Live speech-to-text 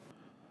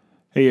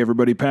Hey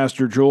everybody,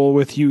 Pastor Joel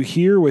with you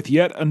here with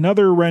yet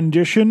another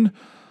rendition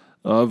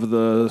of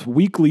the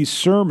weekly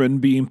sermon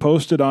being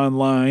posted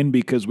online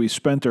because we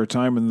spent our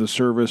time in the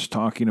service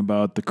talking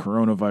about the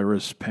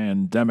coronavirus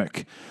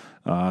pandemic.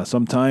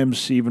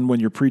 Sometimes, even when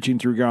you're preaching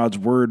through God's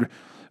Word,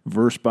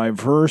 verse by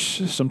verse,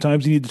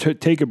 sometimes you need to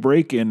take a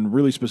break and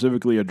really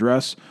specifically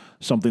address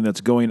something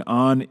that's going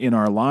on in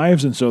our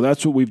lives. And so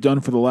that's what we've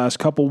done for the last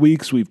couple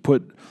weeks. We've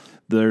put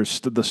the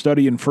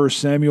study in 1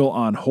 Samuel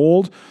on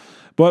hold.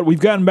 But we've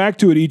gotten back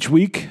to it each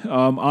week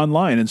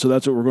online, and so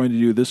that's what we're going to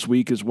do this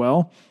week as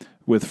well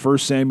with 1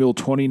 Samuel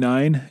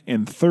 29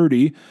 and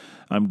 30.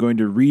 I'm going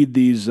to read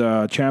these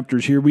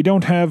chapters here. We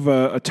don't have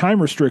a time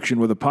restriction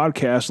with a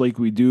podcast like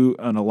we do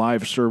on a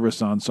live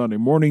service on Sunday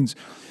mornings,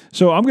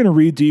 so I'm going to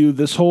read to you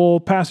this whole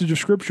passage of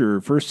Scripture,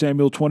 1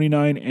 Samuel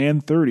 29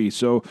 and 30.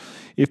 So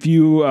if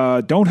you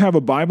don't have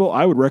a Bible,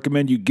 I would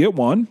recommend you get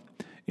one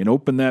and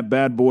open that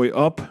bad boy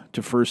up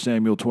to 1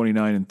 Samuel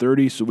 29 and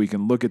 30 so we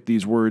can look at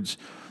these words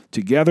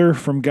together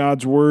from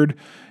God's Word,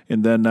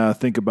 and then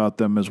think about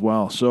them as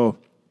well. So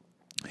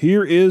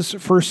here is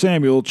 1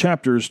 Samuel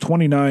chapters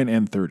 29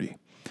 and 30.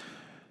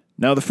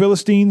 Now the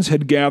Philistines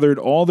had gathered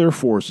all their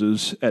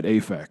forces at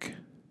Aphek,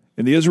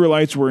 and the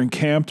Israelites were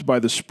encamped by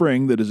the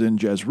spring that is in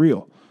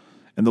Jezreel.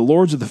 And the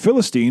lords of the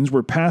Philistines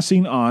were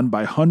passing on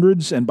by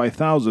hundreds and by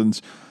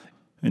thousands,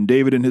 and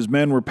David and his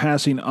men were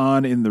passing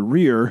on in the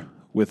rear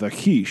with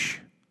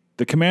Achish.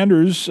 The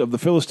commanders of the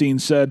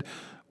Philistines said,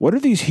 "What are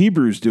these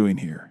Hebrews doing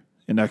here?"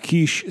 And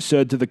Achish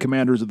said to the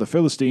commanders of the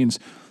Philistines,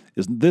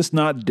 "Is this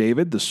not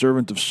David, the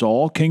servant of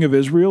Saul, king of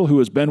Israel, who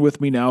has been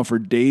with me now for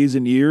days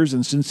and years,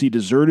 and since he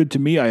deserted to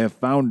me, I have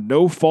found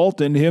no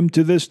fault in him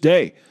to this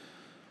day?"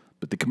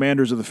 But the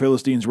commanders of the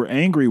Philistines were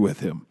angry with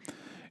him.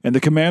 And the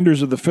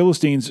commanders of the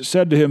Philistines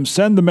said to him,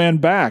 "Send the man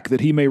back,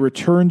 that he may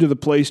return to the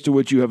place to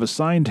which you have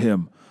assigned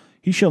him.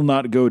 He shall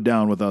not go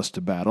down with us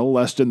to battle,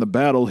 lest in the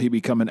battle he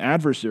become an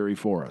adversary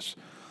for us.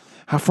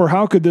 For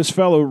how could this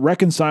fellow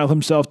reconcile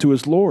himself to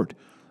his Lord?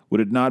 Would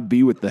it not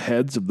be with the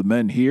heads of the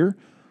men here?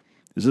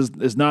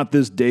 Is not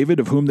this David,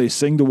 of whom they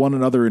sing to one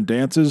another in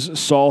dances?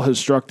 Saul has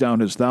struck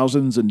down his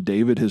thousands, and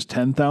David his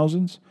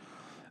 10,000s?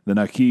 Then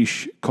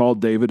Achish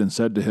called David and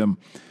said to him,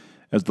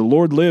 "As the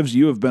Lord lives,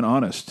 you have been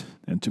honest,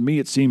 and to me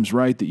it seems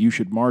right that you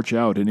should march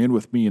out and in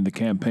with me in the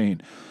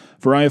campaign.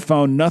 For I have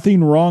found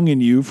nothing wrong in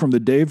you from the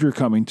day of your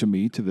coming to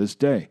me to this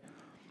day.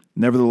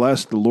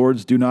 Nevertheless, the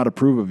lords do not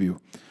approve of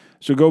you.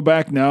 So go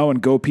back now and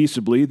go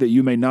peaceably, that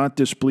you may not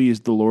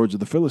displease the lords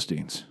of the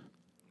Philistines."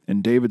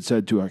 And David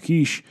said to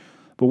Achish,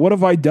 "But what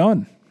have I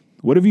done?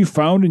 What have you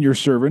found in your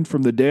servant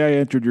from the day I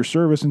entered your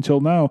service until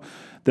now,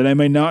 that I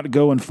may not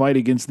go and fight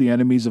against the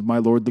enemies of my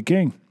lord the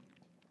king?"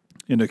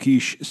 And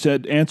Achish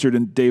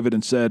answered David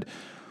and said,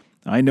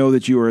 "I know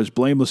that you are as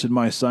blameless in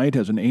my sight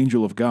as an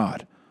angel of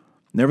God.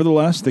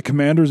 Nevertheless, the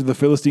commanders of the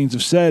Philistines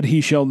have said,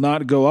 'He shall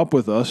not go up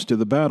with us to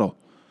the battle.'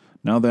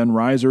 Now then,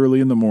 rise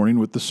early in the morning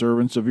with the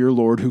servants of your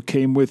lord who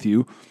came with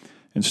you,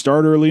 and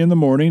start early in the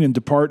morning and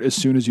depart as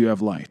soon as you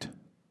have light."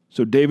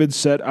 So David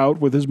set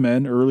out with his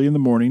men early in the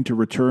morning to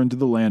return to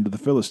the land of the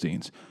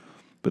Philistines.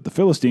 But the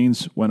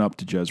Philistines went up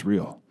to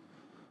Jezreel.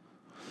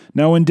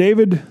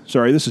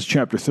 This is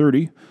chapter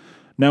 30.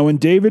 Now when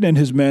David and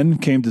his men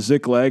came to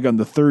Ziklag on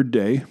the third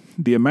day,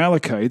 the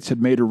Amalekites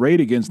had made a raid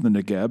against the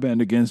Negeb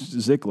and against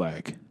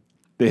Ziklag.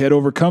 They had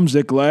overcome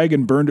Ziklag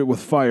and burned it with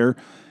fire,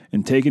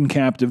 and taken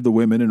captive the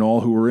women and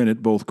all who were in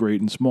it, both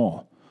great and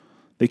small.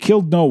 They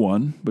killed no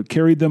one, but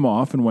carried them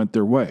off and went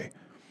their way.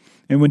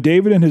 And when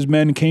David and his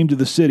men came to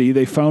the city,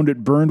 they found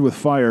it burned with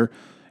fire,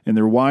 and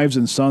their wives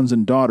and sons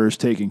and daughters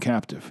taken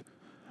captive.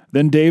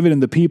 Then David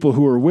and the people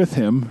who were with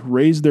him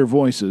raised their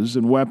voices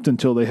and wept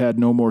until they had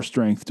no more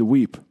strength to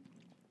weep.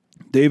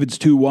 David's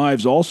 2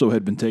 wives also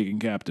had been taken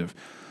captive,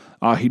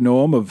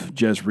 Ahinoam of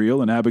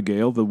Jezreel and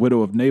Abigail, the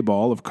widow of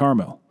Nabal of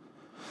Carmel.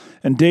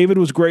 And David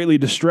was greatly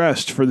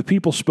distressed, for the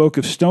people spoke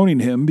of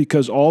stoning him,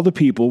 because all the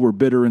people were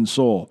bitter in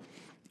soul,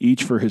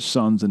 each for his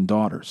sons and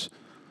daughters.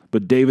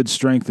 But David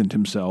strengthened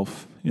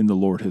himself in the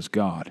Lord his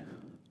God.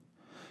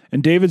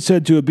 And David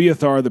said to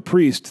Abiathar the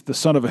priest, the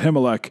son of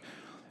Ahimelech,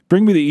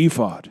 "Bring me the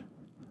ephod."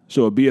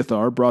 So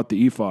Abiathar brought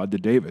the ephod to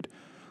David.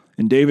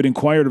 And David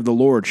inquired of the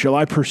Lord, "Shall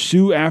I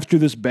pursue after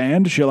this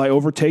band? Shall I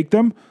overtake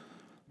them?"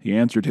 He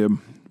answered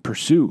him,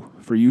 "Pursue,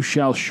 for you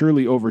shall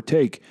surely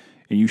overtake,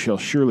 and you shall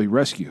surely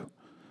rescue."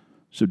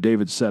 So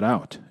David set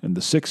out, and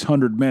the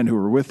 600 men who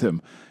were with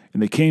him,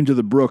 and they came to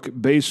the brook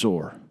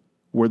Besor,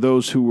 where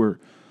those who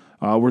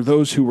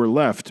were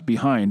left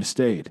behind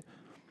stayed.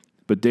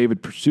 But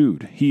David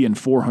pursued, he and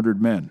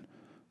 400 men.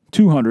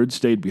 200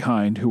 stayed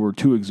behind, who were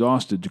too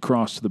exhausted to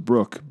cross to the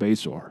brook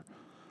Besor.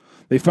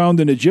 They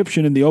found an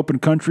Egyptian in the open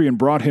country and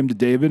brought him to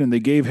David, and they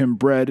gave him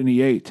bread, and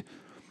he ate.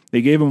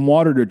 They gave him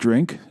water to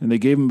drink, and they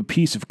gave him a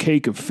piece of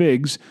cake of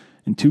figs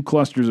and 2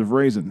 clusters of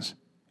raisins.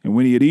 And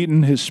when he had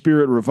eaten, his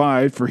spirit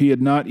revived, for he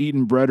had not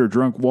eaten bread or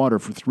drunk water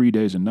for 3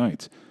 days and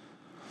nights.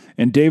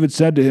 And David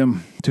said to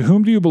him, "To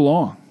whom do you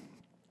belong?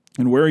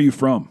 And where are you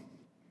from?"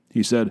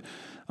 He said,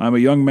 "I am a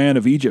young man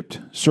of Egypt,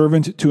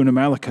 servant to an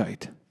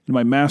Amalekite. and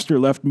my master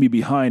left me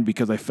behind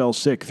because I fell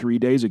sick 3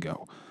 days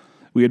ago.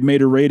 We had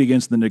made a raid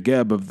against the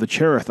Negeb of the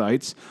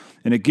Cherethites,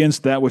 and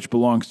against that which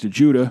belongs to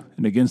Judah,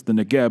 and against the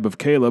Negeb of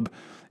Caleb,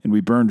 and we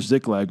burned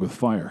Ziklag with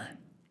fire.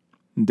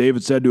 And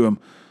David said to him,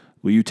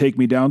 Will you take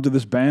me down to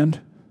this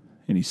band?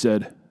 And he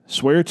said,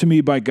 Swear to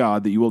me by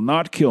God that you will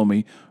not kill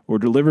me or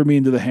deliver me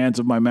into the hands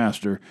of my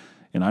master,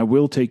 and I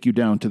will take you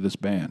down to this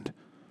band.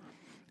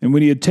 And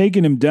when he had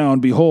taken him down,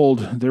 behold,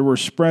 there were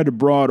spread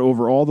abroad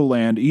over all the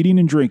land, eating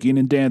and drinking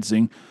and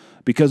dancing,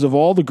 because of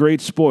all the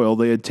great spoil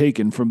they had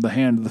taken from the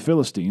hand of the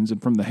Philistines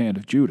and from the hand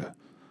of Judah.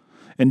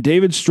 And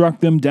David struck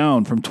them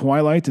down from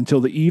twilight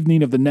until the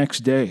evening of the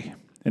next day,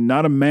 and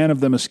not a man of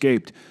them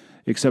escaped,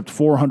 except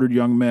 400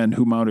 young men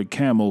who mounted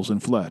camels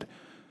and fled.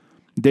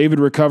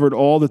 David recovered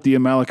all that the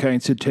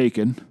Amalekites had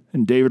taken,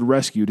 and David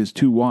rescued his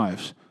 2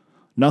 wives.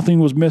 Nothing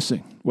was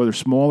missing, whether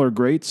small or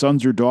great,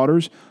 sons or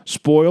daughters,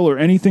 spoil or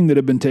anything that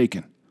had been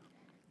taken.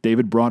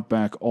 David brought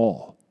back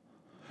all.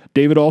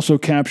 David also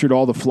captured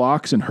all the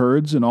flocks and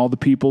herds, and the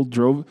people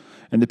drove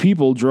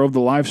the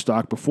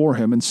livestock before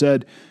him and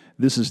said,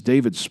 This is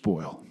David's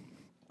spoil.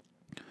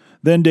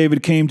 Then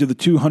David came to the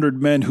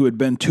 200 men who had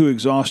been too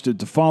exhausted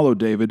to follow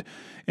David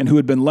and who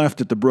had been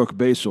left at the brook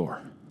Besor.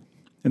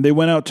 And they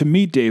went out to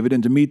meet David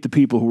and to meet the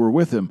people who were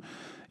with him.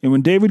 And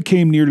when David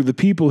came near to the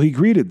people, he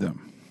greeted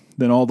them.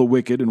 Then all the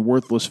wicked and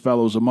worthless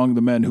fellows among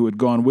the men who had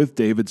gone with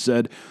David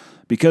said,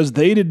 Because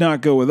they did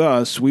not go with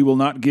us, we will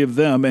not give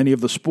them any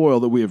of the spoil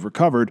that we have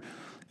recovered,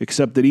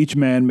 except that each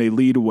man may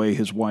lead away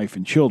his wife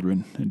and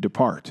children and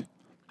depart.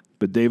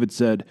 But David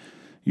said,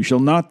 You shall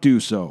not do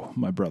so,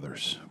 my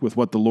brothers, with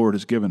what the Lord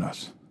has given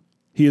us.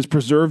 He has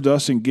preserved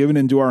us and given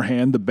into our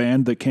hand the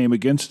band that came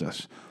against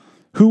us.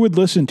 Who would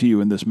listen to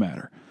you in this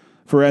matter?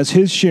 For as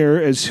his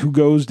share as who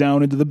goes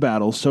down into the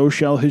battle, so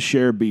shall his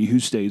share be who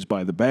stays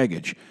by the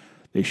baggage.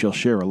 They shall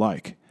share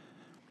alike.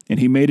 And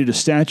he made it a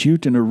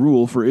statute and a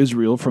rule for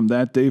Israel from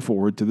that day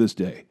forward to this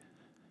day.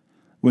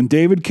 When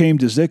David came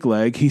to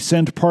Ziklag, he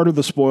sent part of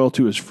the spoil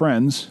to his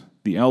friends,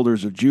 the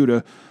elders of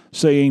Judah,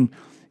 saying,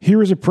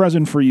 Here is a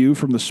present for you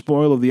from the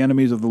spoil of the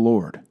enemies of the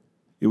Lord.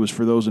 It was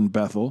for those in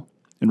Bethel,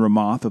 in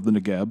Ramoth of the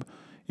Negeb,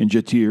 in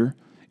Jatir,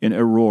 in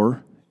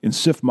Eror, in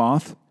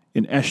Siphmoth,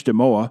 in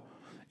Eshtemoa,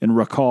 in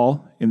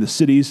Rakal, in the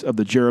cities of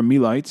the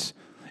Jerahmeelites,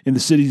 in the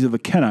cities of the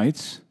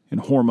Kenites, in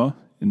Hormah,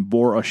 in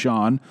Bor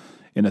Ashan,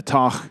 in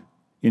Atach,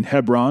 in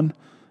Hebron,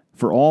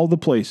 for all the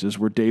places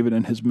where David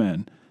and his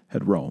men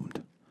had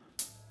roamed.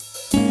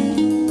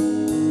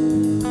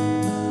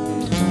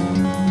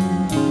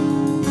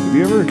 Have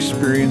you ever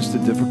experienced a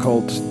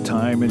difficult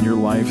time in your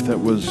life that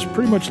was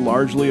pretty much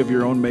largely of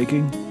your own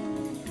making?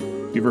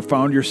 You ever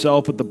found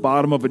yourself at the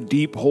bottom of a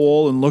deep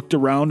hole and looked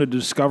around and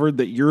discovered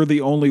that you're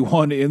the only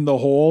one in the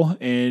hole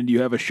and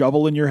you have a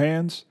shovel in your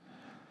hands?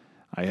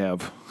 I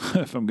have,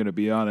 if I'm going to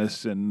be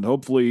honest. And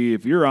hopefully,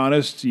 if you're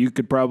honest, you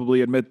could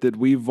probably admit that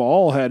we've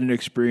all had an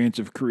experience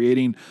of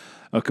creating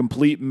a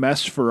complete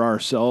mess for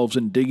ourselves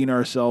and digging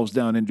ourselves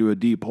down into a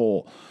deep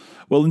hole.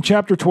 Well, in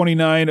chapter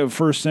 29 of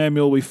 1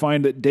 Samuel, we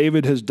find that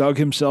David has dug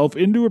himself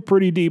into a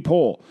pretty deep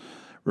hole.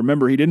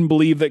 Remember, he didn't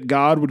believe that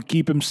God would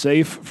keep him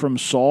safe from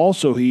Saul,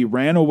 so he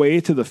ran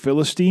away to the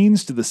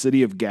Philistines, to the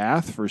city of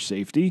Gath, for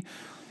safety.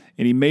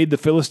 And he made the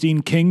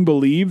Philistine king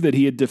believe that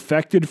he had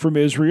defected from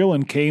Israel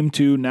and came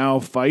to now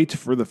fight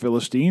for the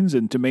Philistines.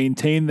 And to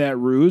maintain that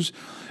ruse,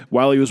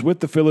 while he was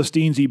with the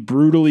Philistines, he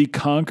brutally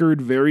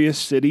conquered various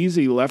cities.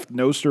 He left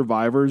no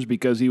survivors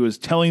because he was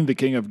telling the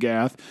king of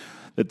Gath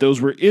that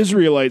those were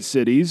Israelite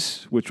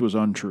cities, which was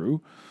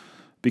untrue.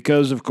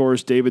 Because, of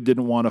course, David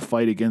didn't want to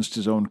fight against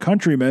his own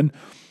countrymen.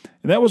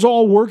 And that was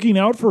all working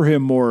out for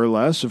him, more or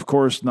less, of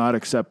course, not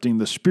accepting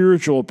the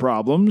spiritual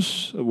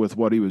problems with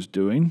what he was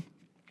doing.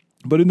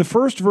 But in the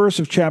first verse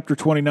of chapter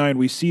 29,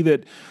 we see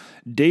that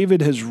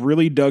David has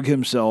really dug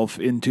himself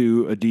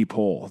into a deep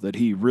hole that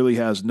he really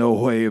has no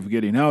way of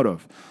getting out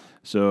of.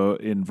 So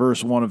in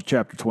verse 1 of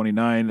chapter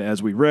 29,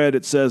 as we read,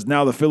 it says,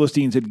 Now the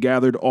Philistines had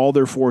gathered all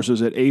their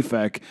forces at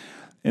Aphek,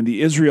 and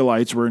the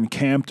Israelites were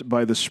encamped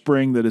by the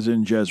spring that is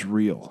in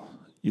Jezreel.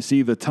 You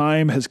see, the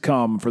time has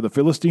come for the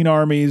Philistine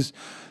armies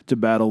to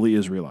battle the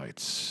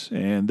Israelites.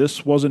 And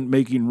this wasn't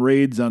making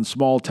raids on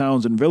small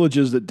towns and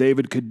villages that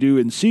David could do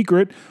in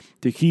secret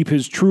to keep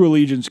his true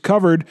allegiance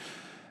covered.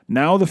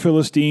 Now the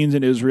Philistines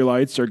and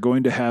Israelites are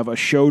going to have a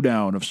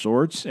showdown of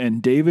sorts,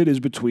 and David is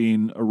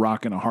between a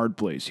rock and a hard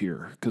place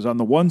here. Because on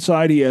the one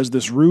side, he has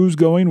this ruse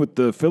going with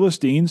the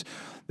Philistines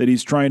that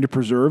he's trying to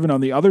preserve, and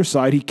on the other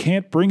side, he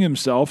can't bring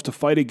himself to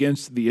fight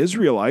against the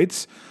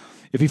Israelites.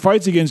 If he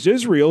fights against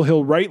Israel,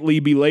 he'll rightly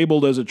be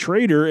labeled as a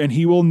traitor, and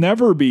he will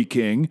never be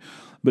king.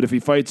 But if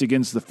he fights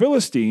against the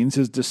Philistines,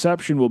 his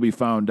deception will be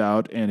found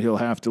out, and he'll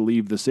have to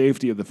leave the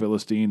safety of the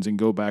Philistines and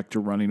go back to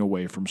running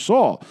away from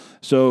Saul.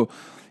 So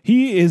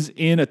he is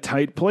in a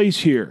tight place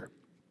here.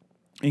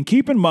 And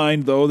keep in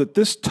mind, though, that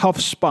this tough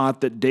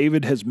spot that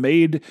David has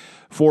made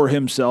for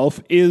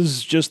himself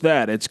is just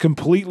that. It's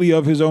completely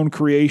of his own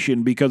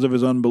creation because of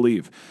his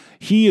unbelief.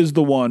 He is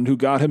the one who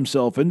got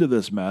himself into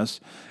this mess,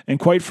 and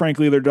quite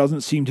frankly, there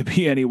doesn't seem to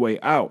be any way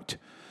out.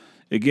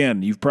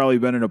 Again, you've probably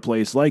been in a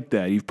place like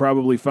that. You've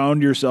probably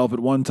found yourself at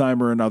one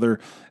time or another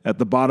at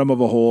the bottom of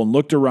a hole and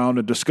looked around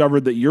and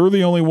discovered that you're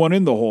the only one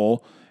in the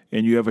hole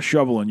and you have a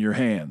shovel in your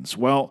hands.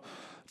 Well,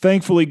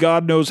 thankfully,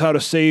 God knows how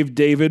to save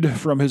David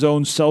from his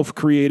own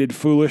self-created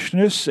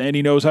foolishness, and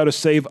he knows how to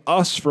save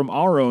us from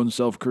our own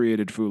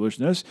self-created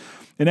foolishness.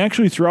 And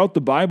actually, throughout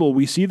the Bible,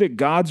 we see that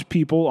God's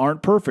people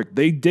aren't perfect.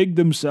 They dig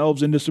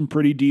themselves into some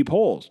pretty deep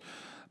holes.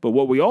 But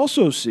what we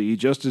also see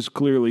just as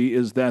clearly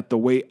is that the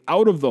way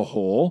out of the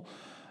hole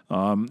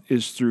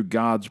is through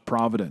God's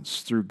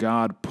providence, through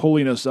God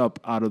pulling us up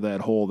out of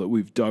that hole that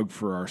we've dug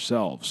for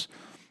ourselves.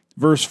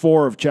 Verse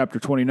 4 of chapter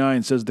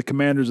 29 says, the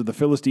commanders of the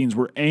Philistines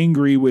were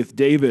angry with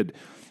David,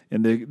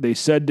 and they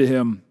said to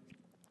him,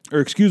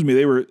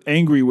 they were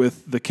angry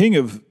with the king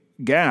of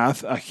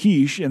Gath,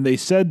 Achish, and they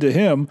said to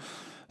him,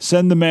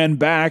 send the man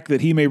back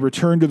that he may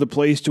return to the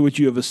place to which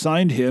you have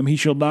assigned him. He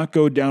shall not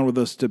go down with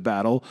us to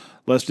battle,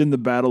 lest in the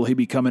battle he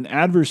become an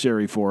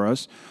adversary for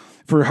us.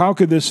 For how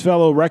could this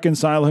fellow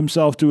reconcile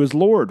himself to his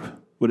Lord?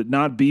 Would it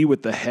not be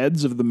with the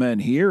heads of the men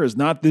here? Is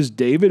not this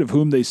David, of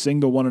whom they sing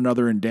to one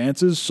another in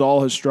dances?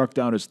 Saul has struck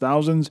down his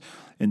thousands,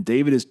 and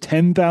David his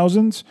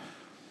 10,000s.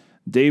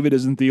 David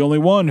isn't the only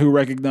one who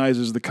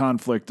recognizes the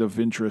conflict of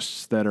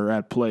interests that are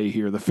at play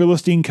here. The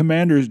Philistine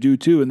commanders do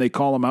too, and they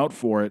call him out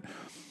for it.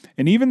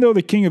 And even though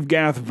the king of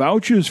Gath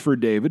vouches for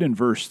David in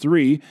verse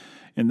 3,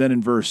 and then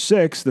in verse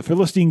 6, the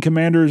Philistine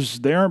commanders,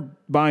 they aren't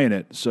buying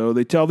it. So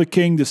they tell the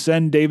king to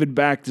send David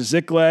back to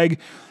Ziklag,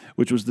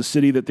 which was the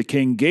city that the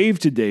king gave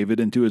to David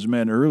and to his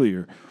men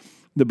earlier.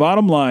 The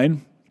bottom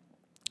line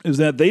is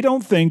that they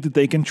don't think that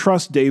they can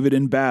trust David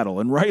in battle,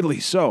 and rightly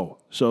so.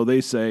 So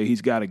they say,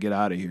 he's got to get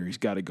out of here. He's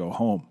got to go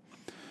home.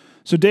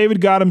 So David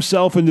got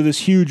himself into this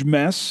huge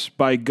mess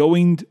by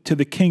going to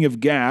the king of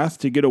Gath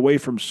to get away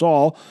from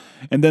Saul,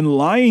 and then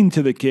lying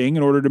to the king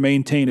in order to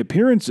maintain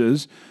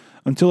appearances,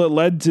 until it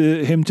led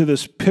to him to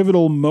this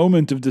pivotal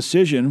moment of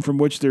decision from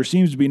which there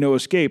seems to be no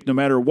escape. No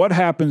matter what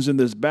happens in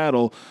this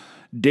battle,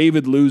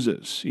 David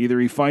loses. Either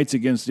he fights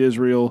against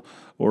Israel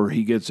or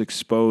he gets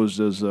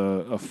exposed as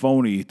a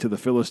phony to the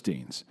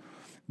Philistines.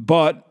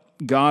 But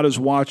God is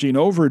watching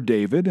over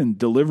David and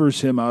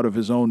delivers him out of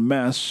his own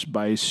mess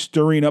by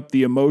stirring up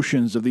the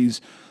emotions of these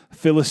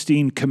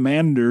Philistine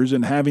commanders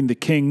and having the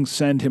king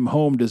send him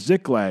home to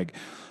Ziklag.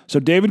 So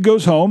David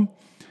goes home,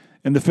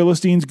 and the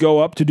Philistines go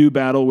up to do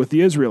battle with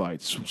the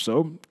Israelites.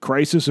 So,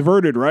 crisis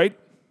averted, right?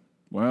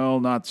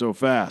 Well, not so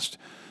fast.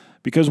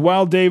 Because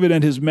while David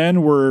and his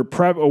men were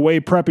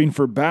away prepping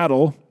for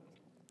battle,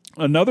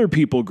 another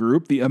people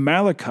group, the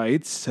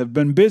Amalekites, have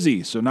been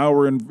busy. So now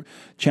we're in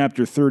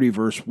chapter 30,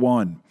 verse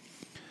 1.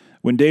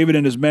 When David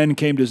and his men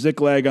came to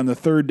Ziklag on the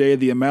third day,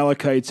 the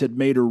Amalekites had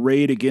made a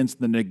raid against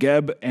the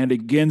Negeb and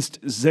against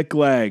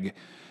Ziklag.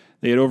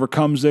 They had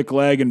overcome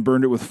Ziklag and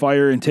burned it with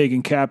fire and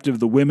taken captive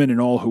the women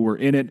and all who were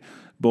in it,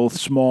 both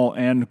small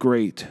and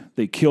great.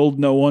 They killed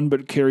no one,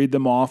 but carried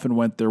them off and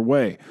went their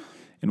way.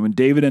 And when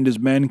David and his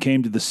men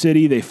came to the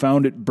city, they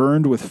found it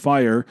burned with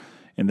fire,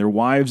 and their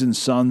wives and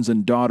sons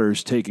and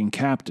daughters taken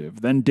captive.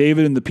 Then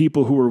David and the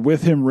people who were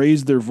with him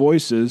raised their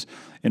voices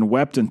and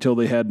wept until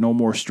they had no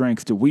more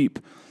strength to weep.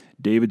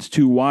 David's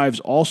 2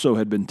 wives also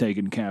had been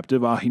taken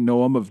captive,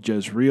 Ahinoam of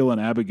Jezreel and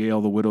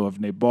Abigail, the widow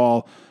of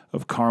Nabal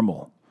of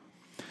Carmel.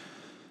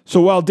 So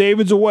while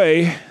David's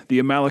away, the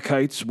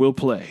Amalekites will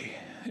play.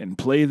 And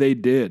play they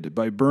did,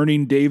 by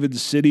burning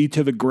David's city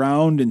to the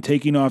ground and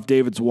taking off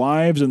David's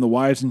wives and the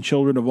wives and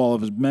children of all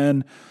of his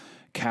men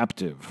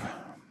captive.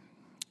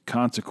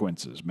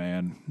 Consequences,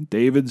 man.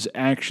 David's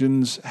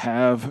actions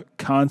have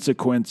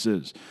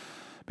consequences.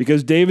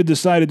 Because David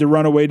decided to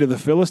run away to the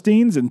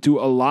Philistines and to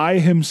ally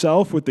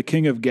himself with the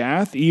king of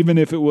Gath, even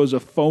if it was a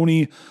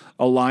phony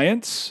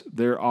alliance,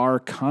 there are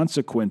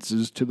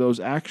consequences to those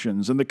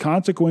actions. And the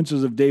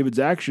consequences of David's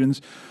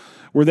actions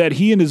were that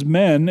he and his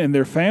men and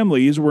their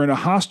families were in a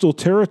hostile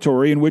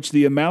territory in which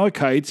the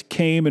Amalekites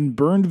came and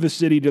burned the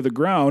city to the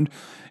ground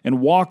and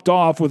walked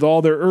off with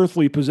all their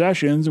earthly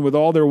possessions and with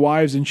all their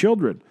wives and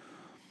children.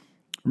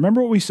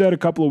 Remember what we said a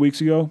couple of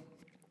weeks ago?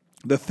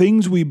 The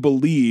things we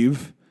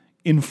believe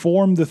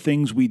inform the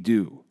things we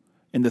do,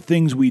 and the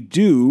things we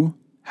do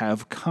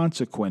have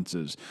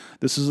consequences.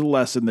 This is a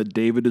lesson that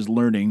David is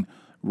learning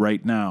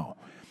right now.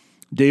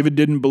 David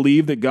didn't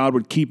believe that God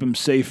would keep him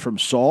safe from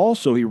Saul,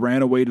 so he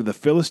ran away to the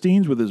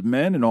Philistines with his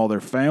men and all their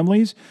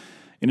families.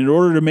 And in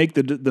order to make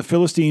the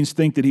Philistines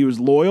think that he was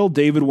loyal,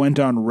 David went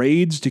on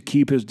raids to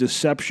keep his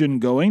deception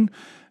going.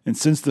 And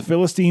since the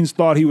Philistines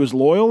thought he was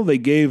loyal, they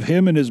gave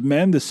him and his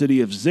men the city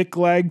of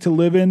Ziklag to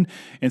live in.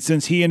 And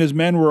since he and his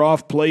men were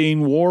off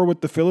playing war with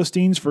the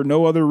Philistines for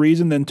no other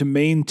reason than to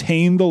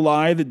maintain the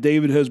lie that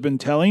David has been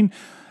telling,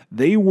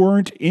 they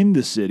weren't in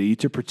the city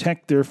to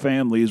protect their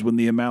families when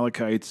the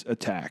Amalekites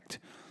attacked.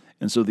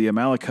 And so the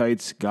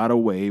Amalekites got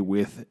away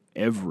with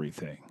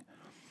everything.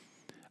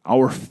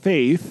 Our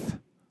faith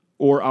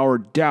or our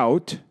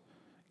doubt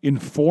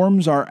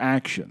informs our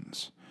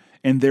actions,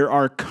 and there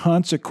are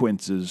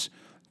consequences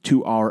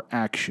to our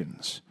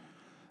actions.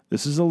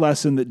 This is a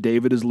lesson that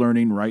David is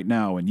learning right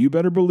now, and you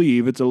better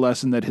believe it's a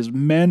lesson that his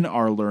men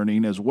are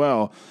learning as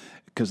well,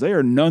 because they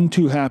are none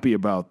too happy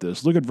about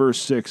this. Look at verse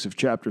 6 of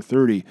chapter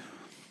 30. It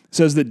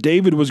says that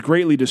David was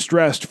greatly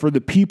distressed, for the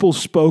people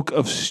spoke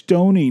of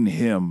stoning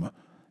him,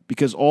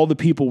 because all the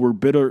people were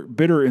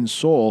bitter in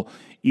soul,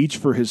 each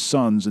for his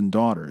sons and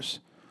daughters.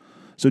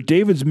 So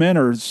David's men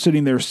are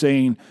sitting there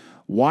saying,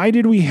 why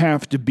did we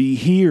have to be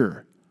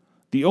here?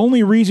 The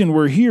only reason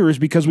we're here is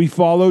because we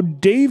followed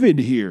David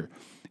here.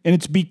 And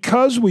it's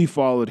because we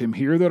followed him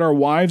here that our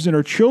wives and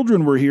our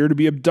children were here to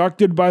be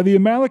abducted by the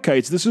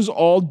Amalekites. This is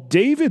all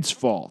David's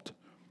fault.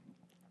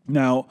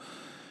 Now,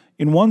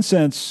 in one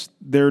sense,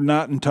 they're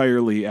not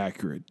entirely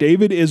accurate.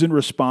 David isn't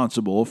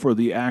responsible for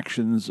the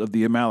actions of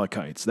the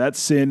Amalekites. That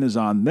sin is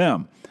on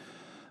them.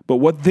 But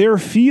what they're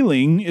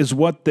feeling is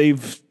what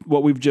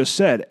we've just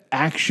said.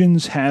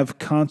 Actions have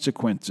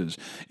consequences.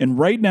 And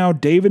right now,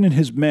 David and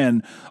his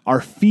men are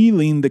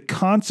feeling the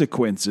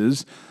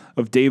consequences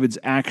of David's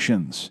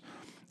actions.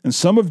 And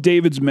some of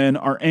David's men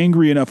are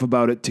angry enough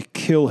about it to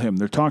kill him.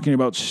 They're talking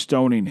about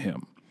stoning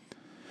him.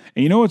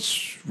 And you know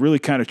what's really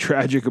kind of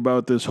tragic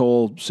about this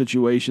whole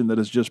situation that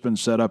has just been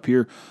set up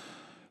here?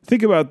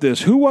 Think about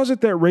this. Who was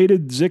it that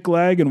raided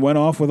Ziklag and went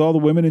off with all the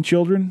women and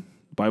children?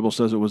 The Bible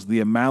says it was the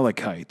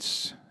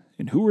Amalekites.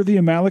 And who were the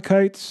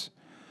Amalekites?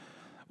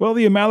 Well,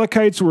 the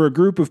Amalekites were a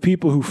group of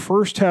people who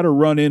first had a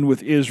run-in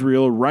with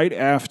Israel right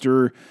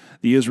after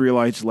the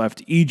Israelites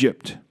left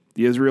Egypt.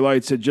 The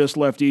Israelites had just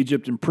left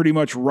Egypt, and pretty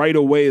much right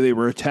away they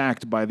were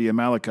attacked by the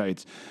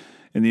Amalekites.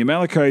 And the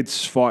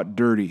Amalekites fought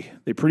dirty.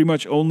 They pretty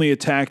much only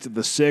attacked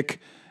the sick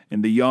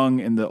and the young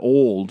and the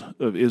old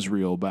of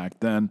Israel back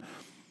then.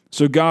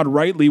 So God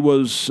rightly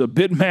was a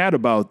bit mad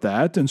about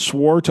that and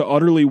swore to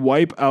utterly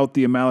wipe out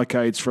the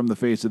Amalekites from the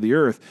face of the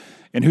earth.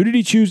 And who did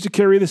he choose to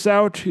carry this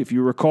out? If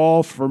you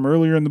recall from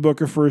earlier in the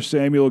book of 1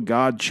 Samuel,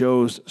 God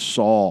chose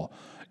Saul.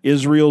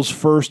 Israel's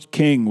first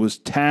king was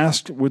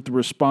tasked with the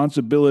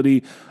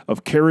responsibility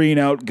of carrying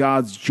out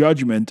God's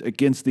judgment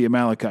against the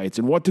Amalekites.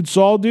 And what did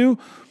Saul do?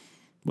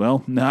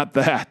 Well, not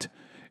that.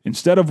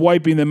 Instead of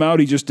wiping them out,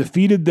 he just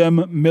defeated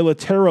them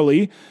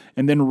militarily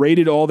and then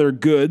raided all their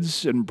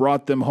goods and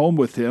brought them home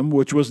with him,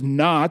 which was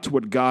not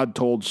what God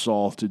told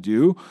Saul to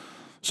do.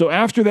 So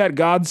after that,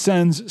 God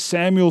sends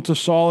Samuel to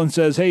Saul and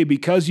says, hey,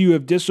 because you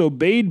have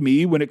disobeyed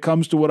me when it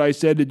comes to what I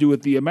said to do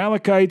with the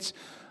Amalekites,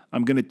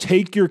 I'm going to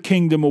take your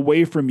kingdom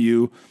away from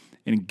you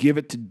and give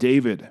it to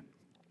David.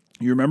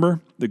 You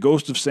remember? The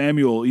ghost of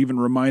Samuel even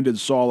reminded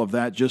Saul of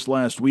that just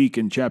last week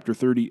in chapter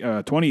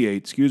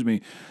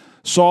 28.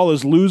 Saul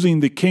is losing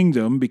the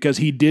kingdom because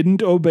he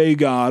didn't obey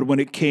God when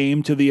it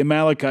came to the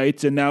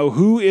Amalekites. And now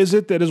who is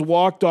it that has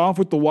walked off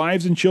with the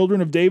wives and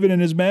children of David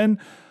and his men?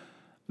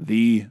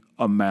 The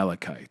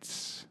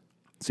Amalekites.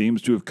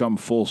 Seems to have come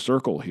full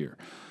circle here.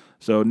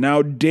 So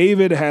now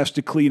David has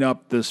to clean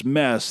up this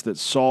mess that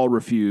Saul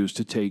refused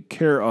to take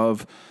care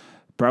of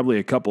probably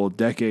a couple of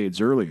decades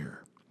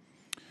earlier.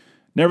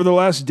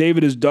 Nevertheless,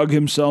 David has dug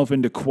himself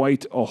into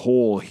quite a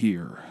hole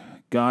here.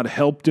 God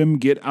helped him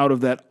get out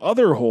of that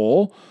other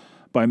hole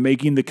by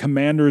making the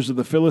commanders of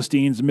the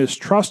Philistines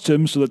mistrust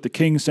him so that the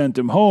king sent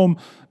him home,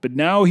 but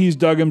now he's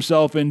dug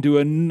himself into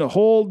a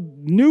whole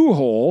new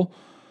hole,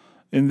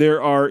 and there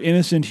are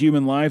innocent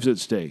human lives at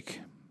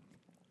stake.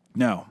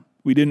 Now,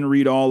 we didn't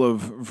read all of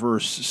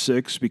verse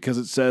 6 because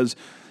it says,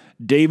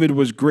 David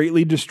was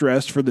greatly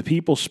distressed, for the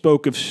people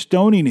spoke of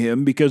stoning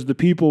him because the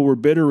people were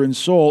bitter in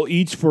soul,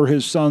 each for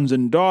his sons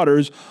and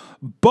daughters.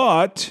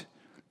 But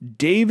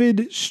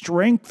David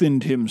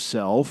strengthened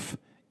himself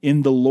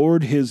in the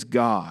Lord his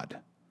God.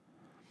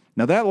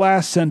 Now, that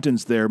last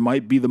sentence there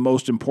might be the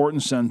most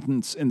important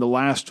sentence in the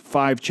last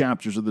 5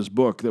 chapters of this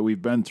book that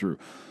we've been through,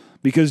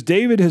 because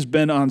David has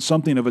been on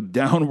something of a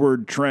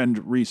downward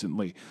trend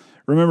recently.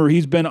 Remember,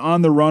 he's been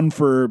on the run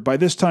for, by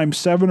this time,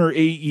 7 or 8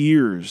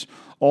 years,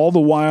 all the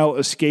while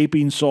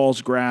escaping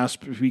Saul's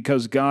grasp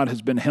because God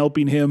has been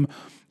helping him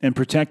and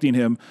protecting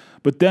him.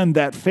 But then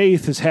that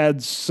faith has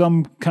had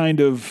some kind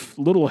of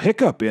little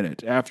hiccup in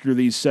it after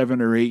these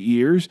 7 or 8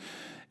 years.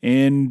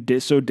 And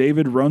so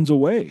David runs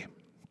away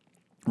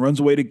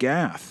to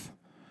Gath.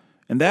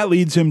 And that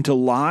leads him to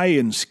lie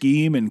and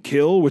scheme and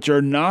kill, which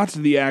are not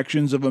the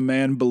actions of a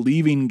man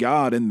believing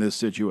God in this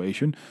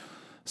situation.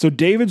 So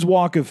David's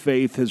walk of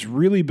faith has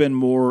really been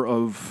more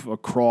of a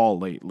crawl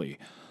lately.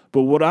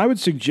 But what I would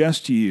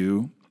suggest to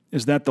you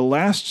is that the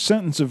last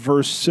sentence of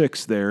verse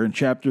 6 there in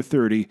chapter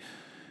 30,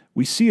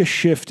 we see a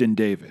shift in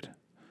David.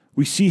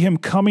 We see him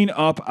coming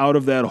up out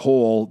of that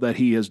hole that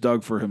he has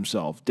dug for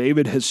himself.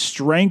 David has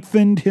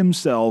strengthened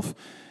himself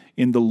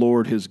in the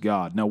Lord his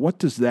God. Now, what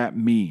does that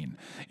mean?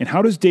 And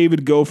how does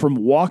David go from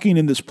walking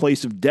in this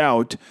place of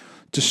doubt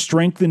to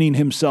strengthening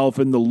himself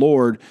in the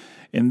Lord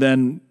and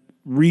then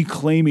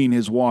reclaiming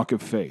his walk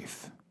of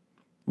faith?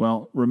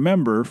 Well,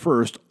 remember,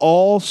 first,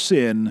 all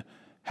sin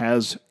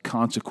has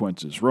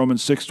consequences.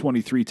 Romans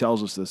 6:23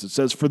 tells us this. It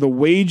says, "For the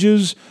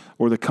wages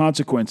or the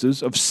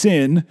consequences of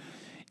sin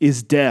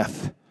is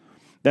death.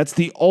 That's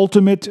the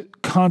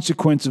ultimate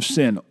consequence of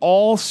sin.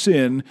 All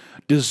sin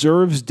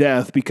deserves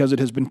death because it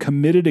has been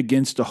committed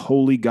against a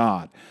holy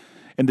God.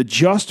 And the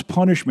just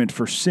punishment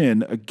for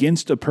sin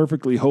against a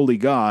perfectly holy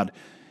God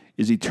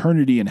is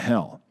eternity in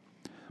hell.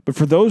 But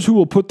for those who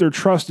will put their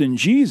trust in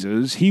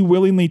Jesus, he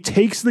willingly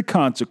takes the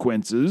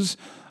consequences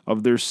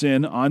of their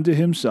sin onto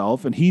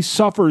himself, and he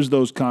suffers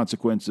those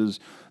consequences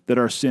that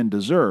our sin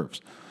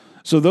deserves.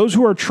 So those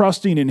who are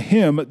trusting in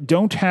him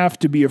don't have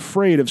to be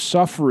afraid of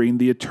suffering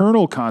the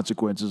eternal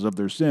consequences of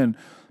their sin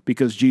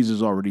because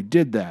Jesus already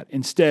did that.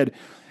 Instead,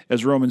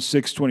 as Romans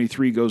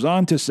 6:23 goes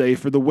on to say,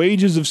 for the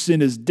wages of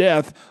sin is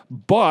death,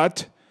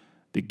 but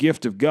the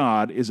gift of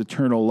God is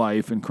eternal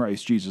life in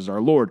Christ Jesus our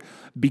Lord.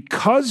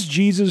 Because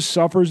Jesus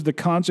suffers the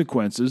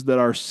consequences that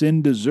our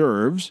sin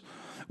deserves,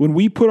 when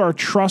we put our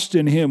trust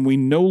in him, we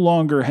no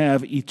longer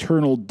have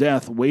eternal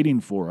death waiting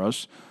for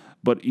us,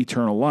 but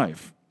eternal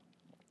life.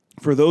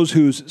 For those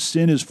whose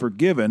sin is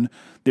forgiven,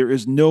 there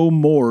is no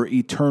more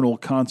eternal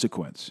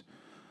consequence.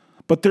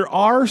 But there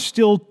are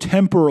still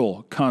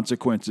temporal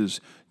consequences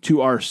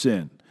to our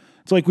sin.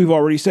 It's like we've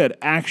already said,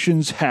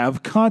 actions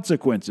have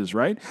consequences,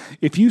 right?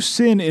 If you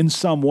sin in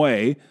some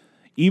way,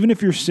 even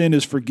if your sin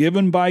is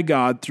forgiven by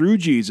God through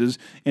Jesus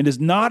and is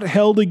not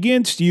held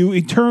against you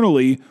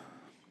eternally,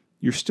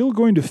 you're still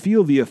going to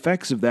feel the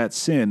effects of that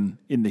sin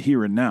in the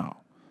here and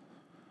now.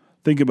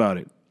 Think about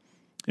it.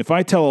 If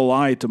I tell a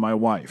lie to my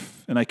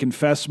wife and I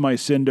confess my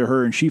sin to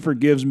her and she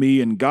forgives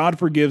me and God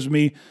forgives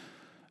me,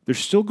 there's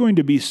still going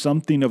to be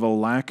something of a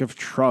lack of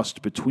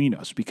trust between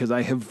us because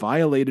I have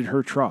violated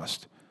her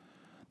trust.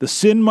 The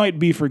sin might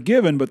be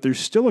forgiven, but there's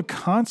still a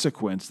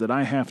consequence that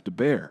I have to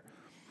bear.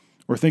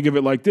 Or think of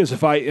it like this.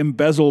 If I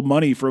embezzle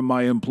money from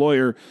my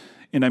employer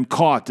and I'm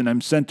caught and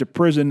I'm sent to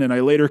prison and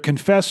I later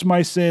confess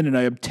my sin and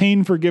I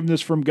obtain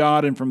forgiveness from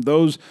God and from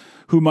those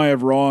whom I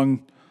have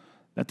wronged,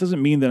 that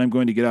doesn't mean that I'm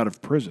going to get out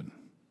of prison.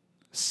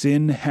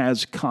 Sin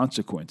has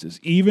consequences,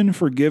 even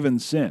forgiven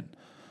sin.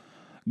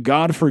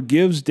 God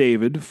forgives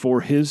David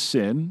for his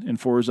sin and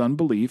for his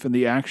unbelief and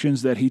the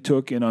actions that he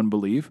took in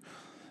unbelief,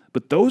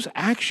 but those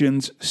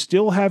actions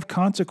still have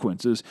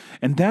consequences,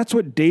 and that's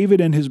what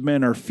David and his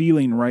men are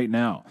feeling right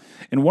now.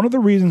 And one of the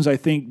reasons I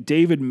think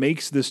David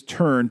makes this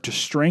turn to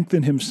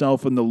strengthen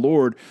himself in the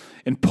Lord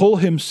and pull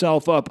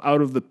himself up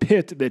out of the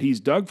pit that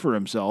he's dug for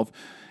himself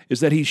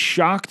is that he's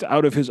shocked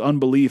out of his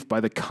unbelief by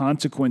the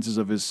consequences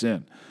of his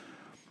sin.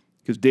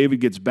 Because David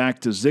gets back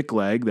to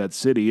Ziklag, that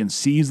city, and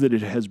sees that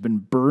it has been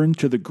burned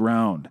to the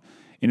ground,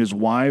 and his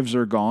wives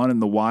are gone,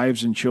 and the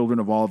wives and children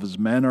of all of his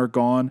men are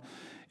gone.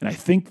 And I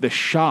think the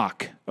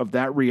shock of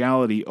that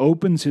reality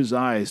opens his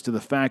eyes to the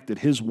fact that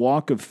his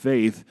walk of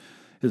faith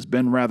has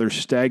been rather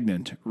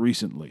stagnant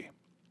recently.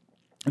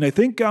 And I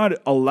think God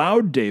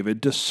allowed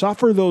David to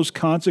suffer those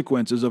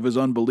consequences of his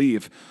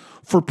unbelief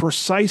for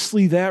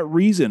precisely that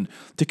reason,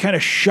 to kind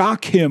of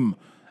shock him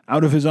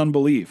out of his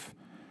unbelief.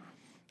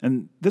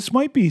 And this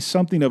might be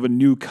something of a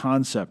new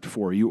concept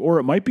for you, or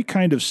it might be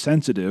kind of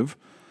sensitive,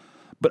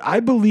 but I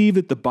believe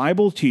that the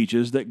Bible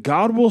teaches that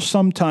God will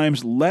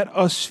sometimes let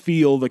us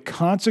feel the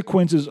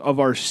consequences of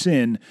our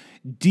sin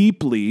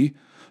deeply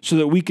so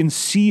that we can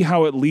see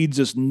how it leads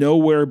us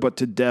nowhere but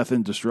to death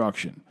and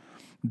destruction.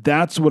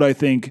 That's what I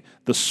think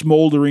the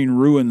smoldering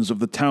ruins of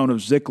the town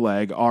of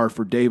Ziklag are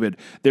for David.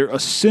 They're a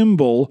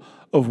symbol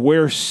of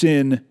where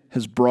sin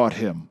has brought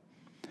him.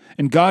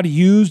 And God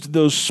used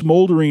those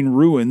smoldering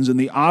ruins and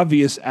the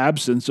obvious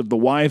absence of the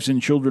wives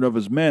and children of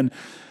his men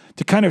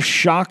to kind of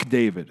shock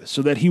David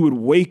so that he would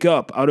wake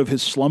up out of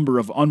his slumber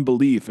of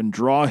unbelief and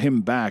draw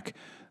him back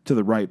to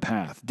the right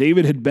path.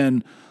 David had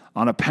been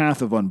on a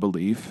path of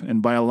unbelief,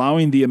 and by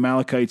allowing the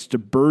Amalekites to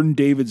burn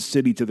David's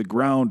city to the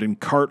ground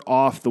and cart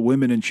off the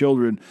women and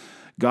children,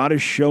 God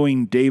is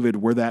showing David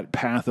where that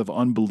path of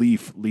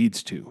unbelief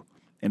leads to,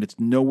 and it's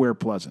nowhere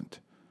pleasant.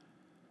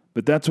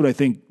 But that's what I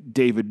think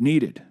David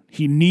needed.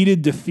 He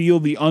needed to feel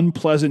the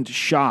unpleasant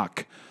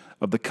shock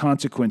of the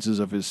consequences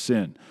of his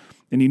sin.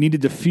 And he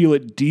needed to feel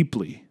it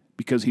deeply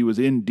because he was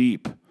in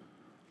deep.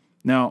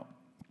 Now,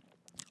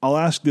 I'll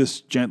ask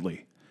this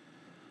gently.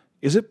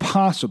 Is it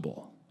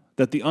possible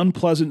that the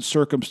unpleasant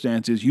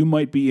circumstances you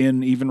might be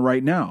in even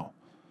right now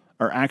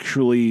are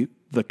actually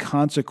the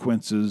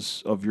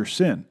consequences of your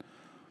sin?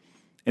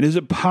 And is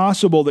it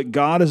possible that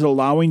God is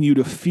allowing you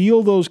to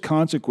feel those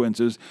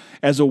consequences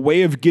as a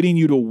way of getting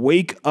you to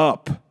wake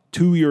up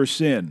to your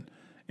sin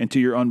and to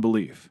your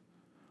unbelief?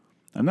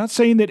 I'm not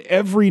saying that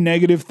every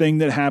negative thing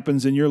that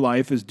happens in your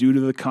life is due to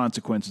the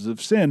consequences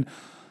of sin,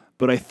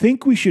 but I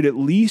think we should at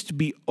least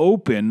be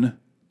open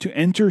to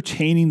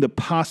entertaining the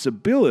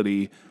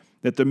possibility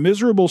that the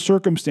miserable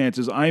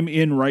circumstances I'm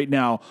in right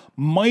now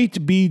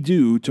might be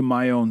due to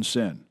my own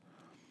sin.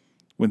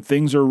 When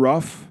things are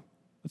rough,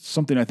 it's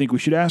something I think we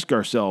should ask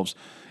ourselves.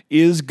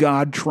 Is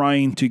God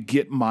trying to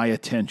get my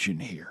attention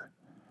here?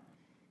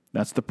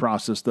 That's the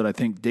process that I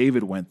think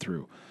David went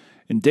through.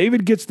 And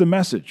David gets the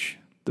message.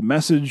 The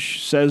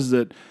message says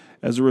that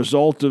as a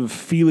result of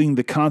feeling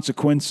the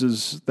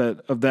consequences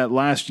of that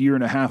last year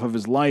and a half of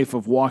his life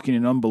of walking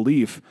in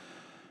unbelief,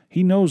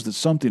 He knows that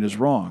something is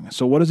wrong.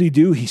 So what does he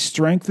do? He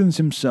strengthens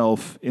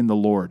himself in the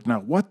Lord. Now,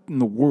 what in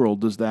the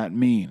world does that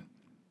mean?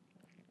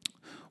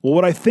 Well,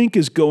 what I think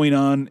is going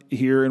on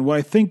here, and what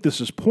I think this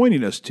is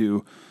pointing us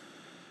to,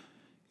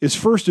 is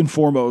first and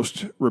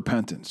foremost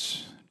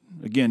repentance.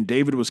 Again,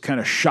 David was kind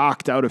of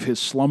shocked out of his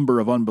slumber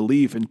of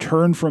unbelief and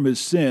turned from his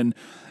sin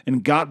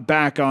and got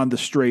back on the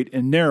straight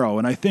and narrow.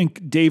 And I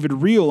think David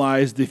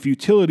realized the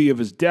futility of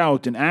his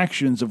doubt and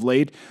actions of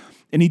late,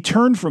 and he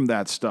turned from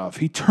that stuff.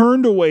 He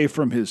turned away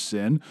from his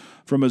sin,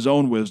 from his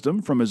own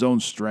wisdom, from his own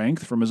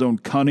strength, from his own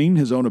cunning,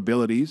 his own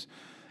abilities,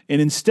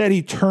 and instead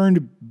he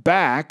turned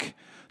back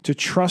to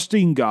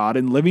trusting God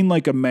and living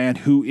like a man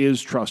who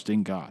is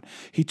trusting God.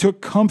 He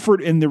took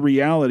comfort in the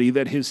reality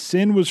that his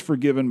sin was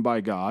forgiven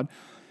by God,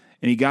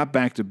 and he got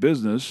back to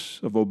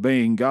business of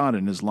obeying God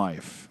in his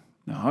life.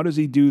 Now, how does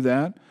he do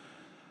that?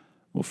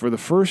 Well, for the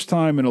first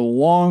time in a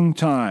long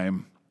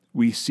time,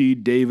 we see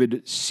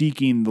David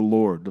seeking the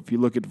Lord. If you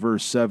look at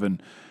verse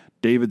 7,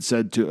 David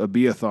said to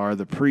Abiathar,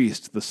 the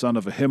priest, the son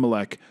of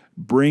Ahimelech,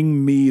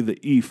 "Bring me the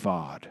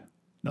ephod."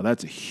 Now,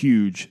 that's a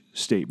huge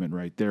statement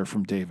right there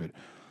from David.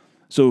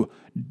 So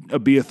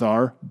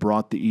Abiathar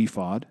brought the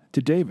ephod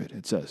to David,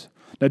 it says.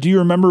 Now, do you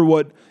remember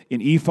what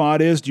an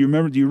ephod is? Do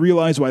you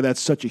realize why that's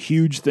such a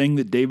huge thing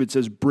that David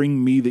says,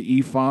 "Bring me the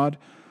ephod"?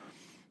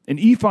 An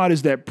ephod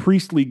is that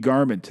priestly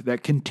garment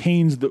that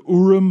contains the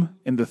Urim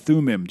and the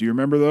Thummim. Do you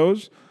remember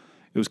those?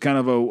 It was kind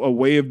of a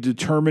way of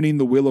determining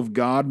the will of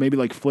God, maybe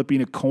like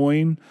flipping a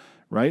coin,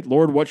 right?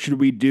 Lord, what should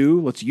we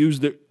do? Let's use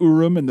the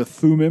Urim and the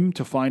Thummim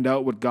to find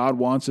out what God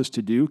wants us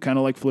to do, kind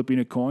of like flipping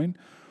a coin.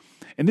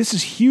 And this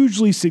is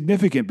hugely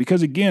significant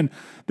because, again,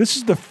 this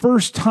is the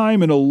first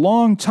time in a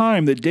long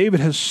time that David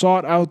has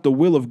sought out the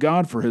will of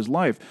God for his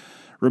life.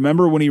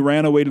 Remember when he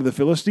ran away to the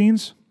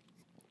Philistines?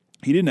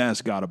 He didn't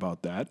ask God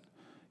about that.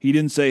 He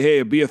didn't say, "Hey,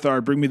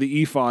 Abiathar, bring me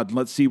the ephod and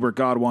let's see where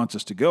God wants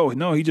us to go."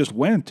 No, he just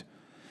went.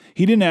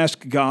 He didn't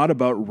ask God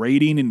about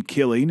raiding and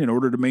killing in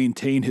order to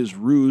maintain his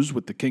ruse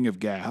with the king of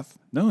Gath.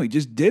 No, he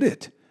just did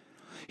it.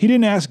 He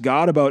didn't ask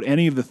God about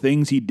any of the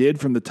things he did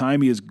from the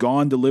time he has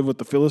gone to live with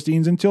the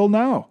Philistines until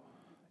now.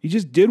 He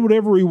just did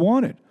whatever he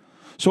wanted.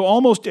 So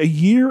almost a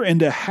year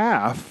and a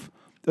half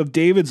of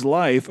David's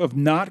life of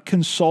not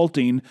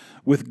consulting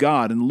with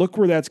God. And look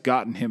where that's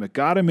gotten him. It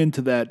got him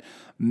into that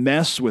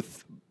mess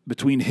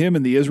between him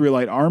and the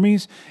Israelite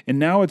armies. And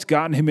now it's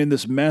gotten him in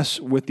this mess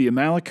with the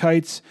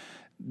Amalekites,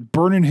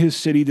 burning his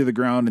city to the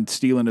ground and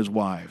stealing his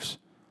wives.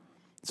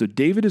 So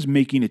David is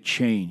making a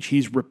change.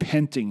 He's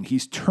repenting.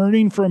 He's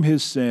turning from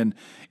his sin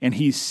and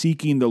he's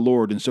seeking the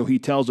Lord. And so he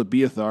tells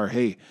Abiathar,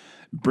 "Hey,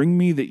 bring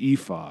me the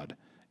ephod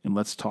and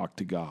let's talk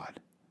to God."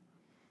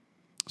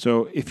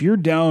 So if you're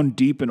down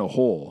deep in a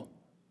hole,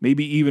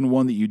 maybe even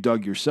one that you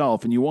dug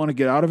yourself, and you want to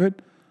get out of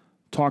it,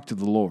 talk to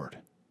the Lord.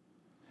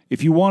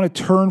 If you want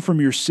to turn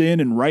from your sin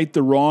and right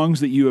the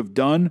wrongs that you have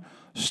done,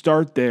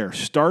 start there.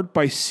 Start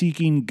by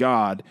seeking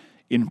God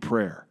in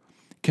prayer.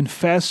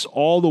 Confess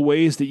all the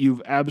ways that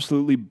you've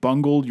absolutely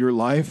bungled your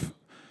life.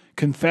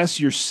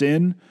 Confess your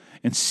sin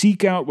and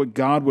seek out what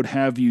God would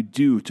have you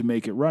do to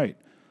make it right.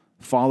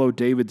 Follow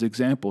David's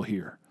example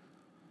here.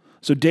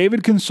 So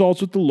David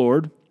consults with the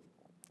Lord,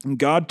 and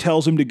God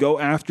tells him to go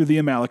after the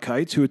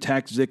Amalekites who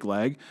attacked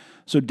Ziklag.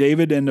 So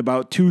David and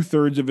about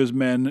 2/3 of his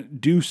men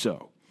do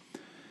so.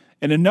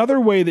 And another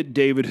way that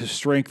David has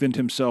strengthened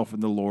himself in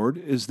the Lord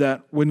is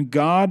that when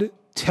God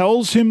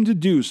tells him to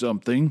do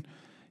something,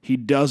 he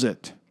does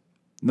it.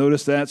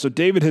 Notice that? So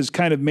David has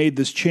kind of made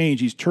this change.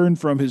 He's turned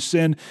from his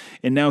sin,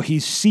 and now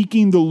he's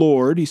seeking the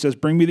Lord. He says,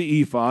 "Bring me the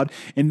ephod."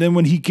 And then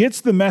when he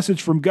gets the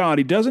message from God,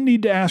 he doesn't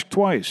need to ask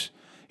twice.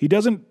 He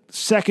doesn't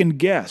second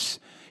guess.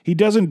 He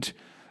doesn't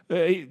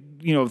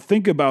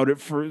think about it,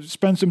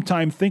 spend some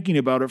time thinking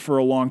about it for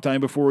a long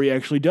time before he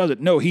actually does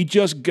it. No, he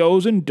just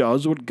goes and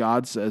does what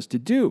God says to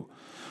do.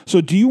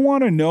 So do you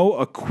want to know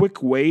a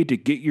quick way to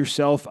get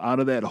yourself out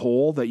of that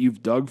hole that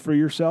you've dug for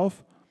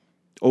yourself?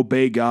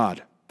 Obey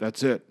God.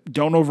 That's it.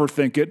 Don't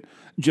overthink it.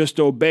 Just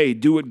obey.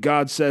 Do what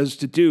God says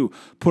to do.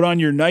 Put on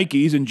your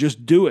Nikes and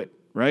just do it,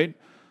 right?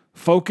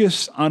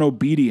 Focus on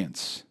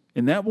obedience,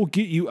 and that will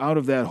get you out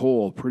of that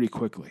hole pretty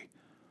quickly.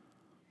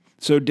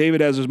 So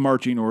David has his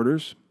marching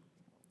orders,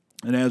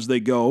 and as they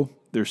go,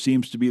 there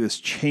seems to be this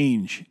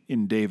change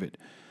in David.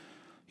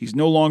 He's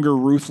no longer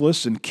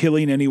ruthless and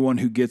killing anyone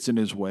who gets in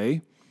his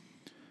way.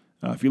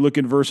 If you look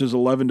in verses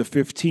 11 to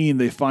 15,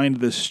 they find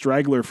this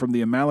straggler from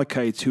the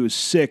Amalekites who is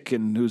sick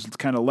and who's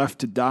kind of left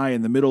to die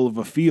in the middle of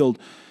a field.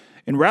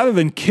 And rather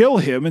than kill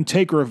him and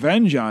take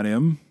revenge on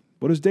him,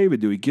 what does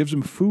David do? He gives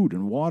him food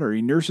and water.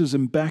 He nurses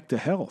him back to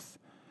health.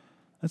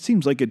 That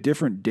seems like a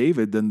different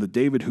David than the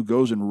David who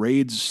goes and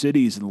raids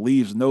cities and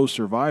leaves no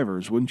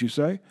survivors, wouldn't you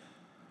say?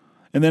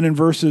 And then in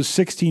verses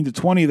 16 to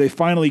 20, they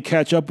finally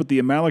catch up with the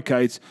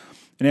Amalekites.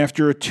 And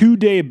after a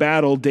 2-day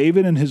battle,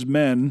 David and his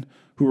men,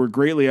 who were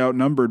greatly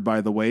outnumbered, by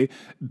the way,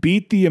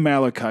 beat the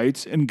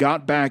Amalekites and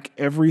got back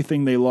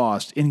everything they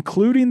lost,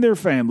 including their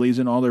families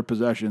and all their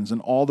possessions and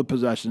all the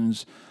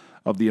possessions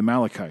of the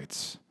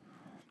Amalekites.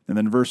 And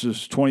then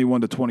verses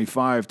 21 to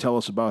 25 tell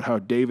us about how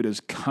David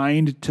is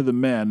kind to the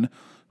men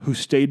who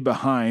stayed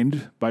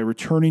behind by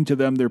returning to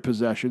them their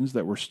possessions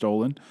that were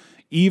stolen,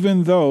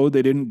 even though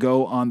they didn't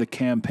go on the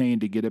campaign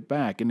to get it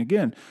back. And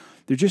again,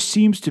 there just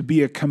seems to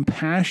be a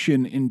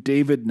compassion in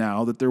David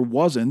now that there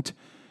wasn't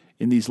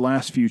in these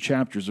last few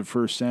chapters of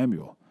 1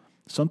 Samuel.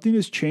 Something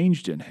has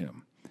changed in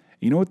him.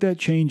 You know what that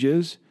change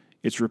is?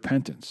 It's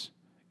repentance.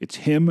 It's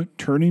him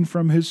turning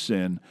from his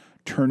sin,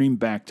 turning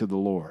back to the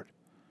Lord.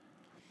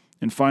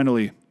 And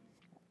finally,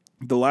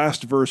 the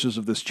last verses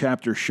of this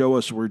chapter show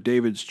us where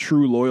David's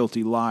true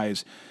loyalty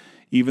lies,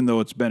 even though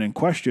it's been in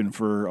question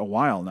for a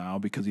while now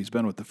because he's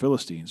been with the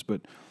Philistines.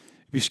 But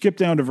if you skip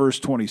down to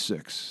verse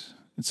 26,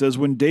 it says,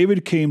 "When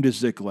David came to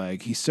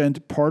Ziklag, he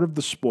sent part of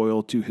the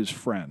spoil to his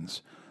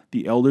friends,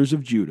 the elders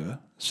of Judah,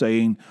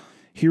 saying,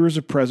 'Here is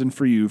a present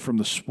for you from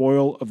the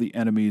spoil of the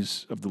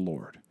enemies of the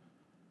Lord.'"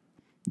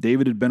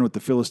 David had been with the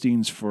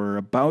Philistines for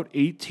about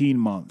 18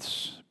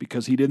 months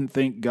because he didn't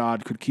think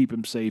God could keep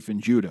him safe in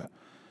Judah.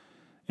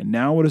 And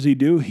now what does he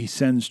do? He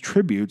sends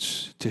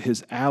tributes to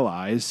his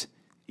allies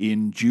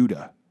in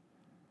Judah.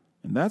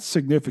 And that's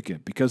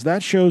significant because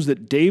that shows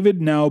that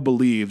David now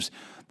believes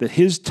that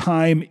his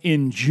time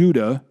in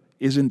Judah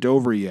isn't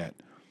over yet.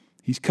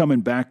 He's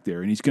coming back there,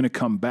 and he's going to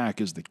come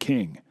back as the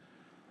king.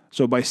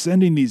 So by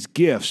sending these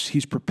gifts,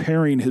 he's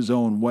preparing his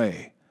own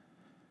way.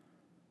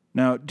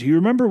 Now, do you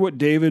remember what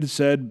David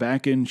said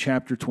back in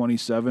chapter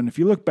 27? If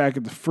you look back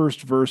at the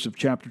first verse of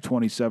chapter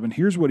 27,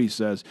 here's what he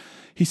says.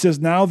 He says,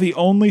 "Now the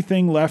only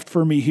thing left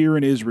for me here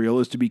in Israel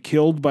is to be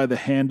killed by the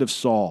hand of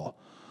Saul.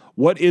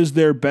 What is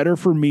there better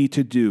for me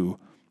to do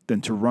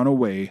than to run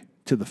away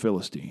to the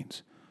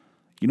Philistines?"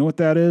 You know what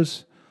that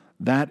is?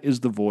 That is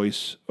the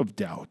voice of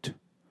doubt.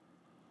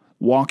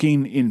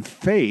 Walking in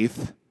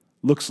faith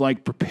looks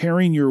like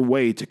preparing your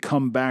way to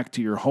come back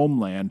to your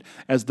homeland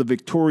as the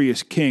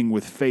victorious king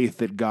with faith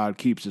that God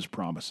keeps his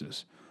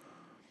promises.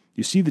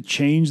 You see the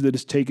change that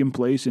has taken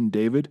place in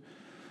David?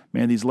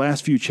 Man, these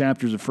last few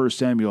chapters of 1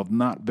 Samuel have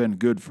not been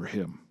good for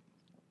him.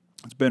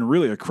 It's been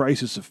really a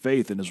crisis of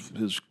faith, and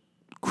his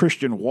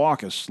Christian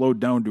walk has slowed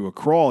down to a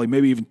crawl. He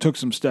maybe even took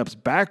some steps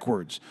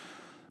backwards.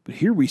 But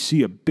here we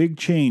see a big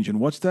change. And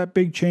what's that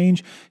big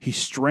change? He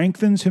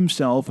strengthens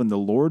himself in the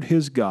Lord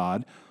his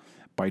God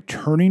by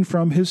turning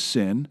from his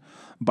sin,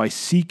 by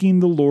seeking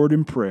the Lord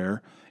in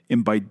prayer,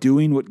 and by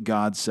doing what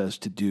God says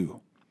to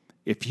do.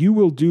 If you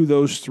will do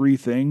those three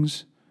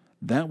things,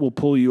 that will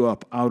pull you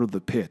up out of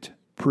the pit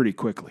pretty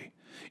quickly.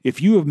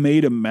 If you have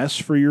made a mess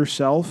for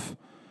yourself,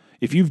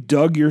 if you've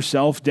dug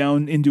yourself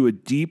down into a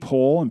deep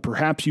hole, and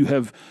perhaps you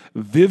have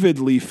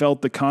vividly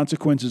felt the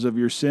consequences of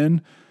your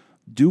sin,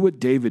 do what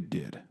David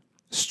did.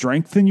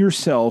 Strengthen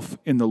yourself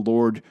in the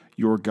Lord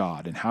your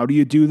God. And how do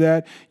you do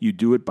that? You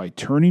do it by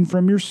turning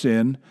from your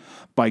sin,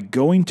 by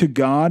going to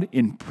God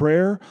in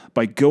prayer,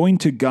 by going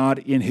to God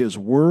in his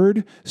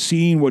word,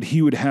 seeing what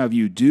he would have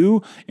you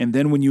do, and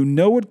then when you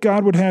know what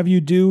God would have you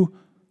do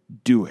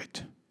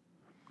it.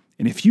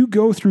 And if you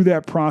go through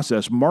that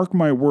process, mark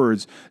my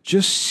words,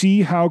 just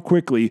see how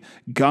quickly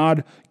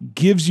God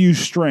gives you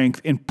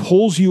strength and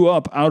pulls you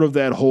up out of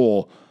that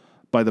hole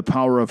by the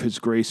power of his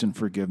grace and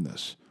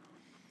forgiveness.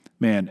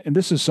 Man, and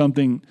this is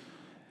something,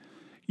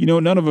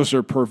 none of us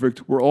are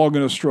perfect. We're all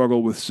going to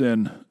struggle with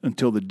sin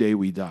until the day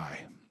we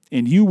die.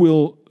 And you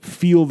will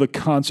feel the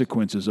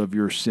consequences of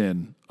your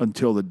sin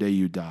until the day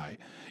you die.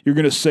 You're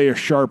going to say a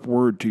sharp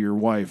word to your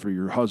wife or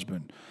your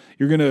husband.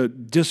 You're going to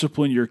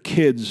discipline your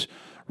kids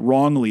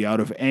wrongly out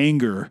of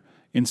anger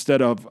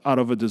instead of out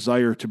of a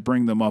desire to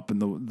bring them up in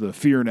the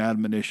fear and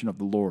admonition of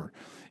the Lord.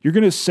 You're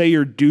going to say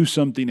or do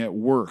something at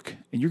work,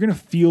 and you're going to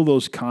feel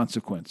those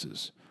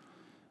consequences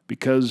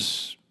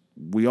because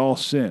we all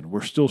sin.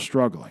 We're still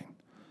struggling.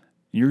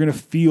 You're going to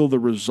feel the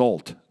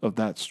result of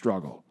that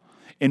struggle.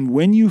 And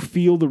when you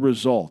feel the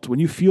result, when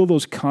you feel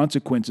those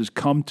consequences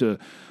come to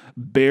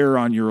bear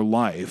on your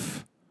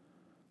life,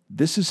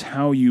 this is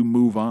how you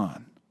move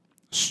on.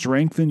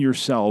 Strengthen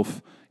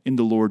yourself in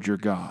the Lord your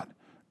God.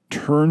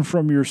 Turn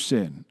from your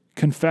sin.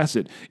 Confess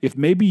it. If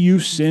maybe you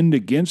sinned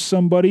against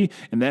somebody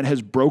and that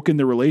has broken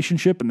the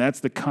relationship and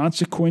that's the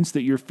consequence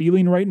that you're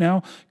feeling right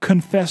now,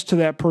 confess to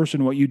that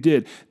person what you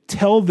did.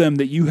 Tell them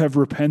that you have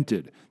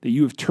repented, that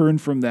you have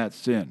turned from that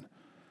sin.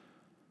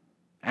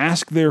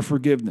 Ask their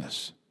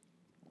forgiveness.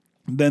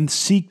 Then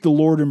seek the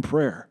Lord in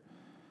prayer.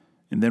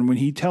 And then when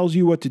he tells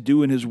you what to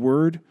do in his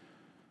word,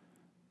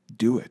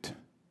 do it.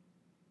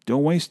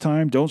 Don't waste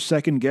time. Don't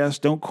second guess.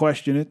 Don't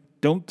question it.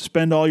 Don't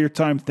spend all your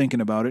time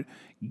thinking about it.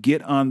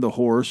 Get on the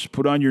horse,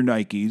 put on your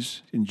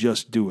Nikes, and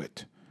just do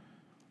it.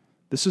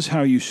 This is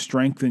how you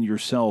strengthen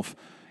yourself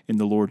in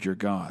the Lord your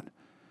God.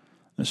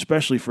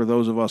 Especially for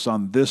those of us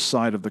on this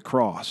side of the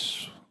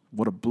cross.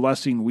 What a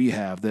blessing we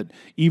have that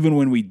even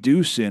when we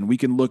do sin, we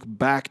can look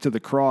back to the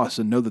cross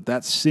and know that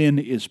that sin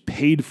is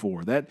paid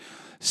for. That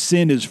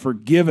sin is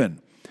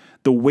forgiven.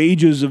 The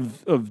wages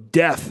of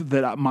death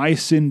that my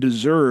sin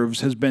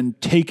deserves has been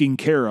taken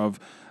care of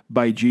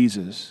by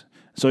Jesus.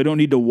 So I don't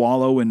need to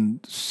wallow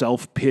in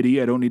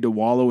self-pity. I don't need to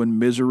wallow in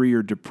misery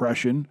or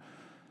depression.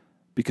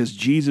 because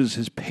Jesus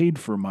has paid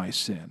for my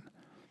sin.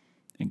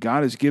 And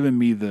God has given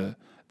me the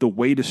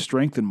way to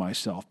strengthen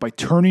myself by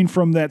turning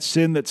from that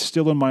sin that's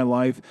still in my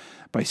life,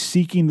 by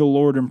seeking the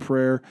Lord in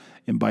prayer,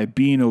 and by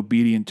being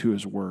obedient to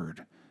his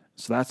word.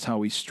 So that's how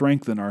we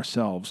strengthen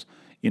ourselves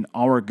in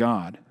our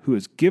God, who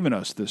has given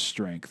us this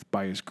strength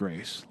by his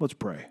grace. Let's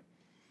pray.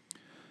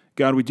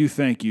 God, we do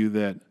thank you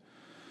that,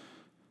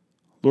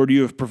 Lord,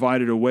 you have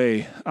provided a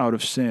way out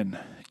of sin,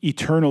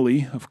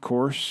 eternally, of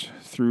course,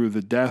 through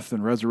the death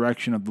and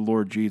resurrection of the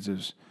Lord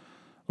Jesus.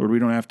 Lord, we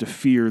don't have to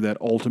fear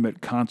that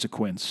ultimate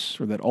consequence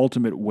or that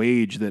ultimate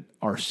wage that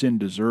our sin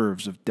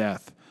deserves of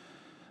death.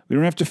 We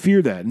don't have to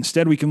fear that.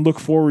 Instead, we can look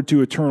forward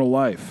to eternal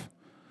life.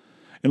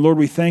 And Lord,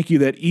 we thank you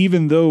that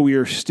even though we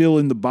are still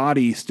in the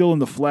body, still in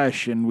the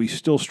flesh, and we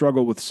still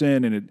struggle with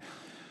sin, and it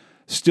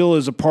still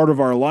is a part of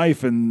our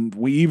life, and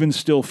we even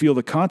still feel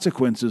the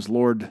consequences,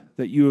 Lord,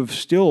 that you have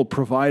still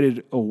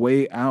provided a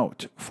way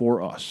out for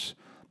us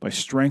by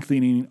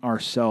strengthening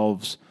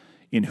ourselves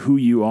in who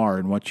you are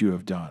and what you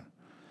have done.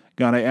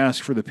 God, I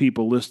ask for the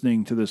people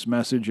listening to this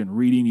message and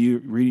reading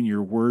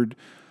your word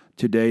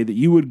today, that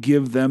you would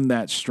give them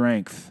that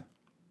strength,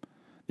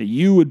 that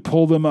you would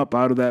pull them up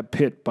out of that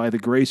pit by the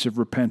grace of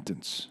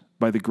repentance,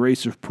 by the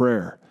grace of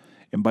prayer,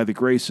 and by the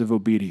grace of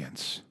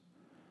obedience.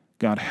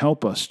 God,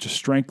 help us to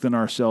strengthen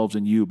ourselves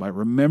in you by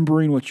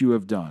remembering what you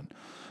have done,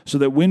 so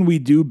that when we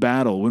do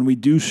battle, when we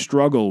do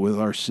struggle with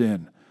our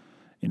sin,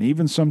 and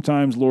even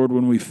sometimes, Lord,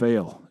 when we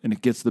fail and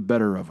it gets the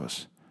better of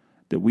us,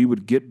 that we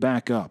would get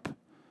back up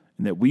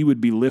and that we would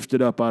be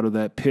lifted up out of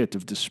that pit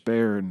of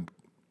despair and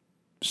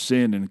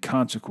sin and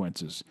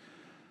consequences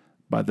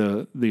by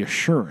the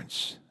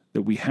assurance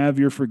that we have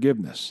your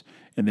forgiveness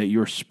and that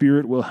your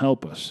Spirit will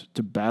help us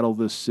to battle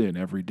this sin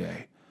every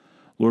day.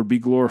 Lord, be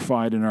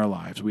glorified in our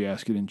lives. We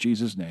ask it in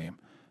Jesus' name.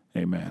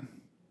 Amen.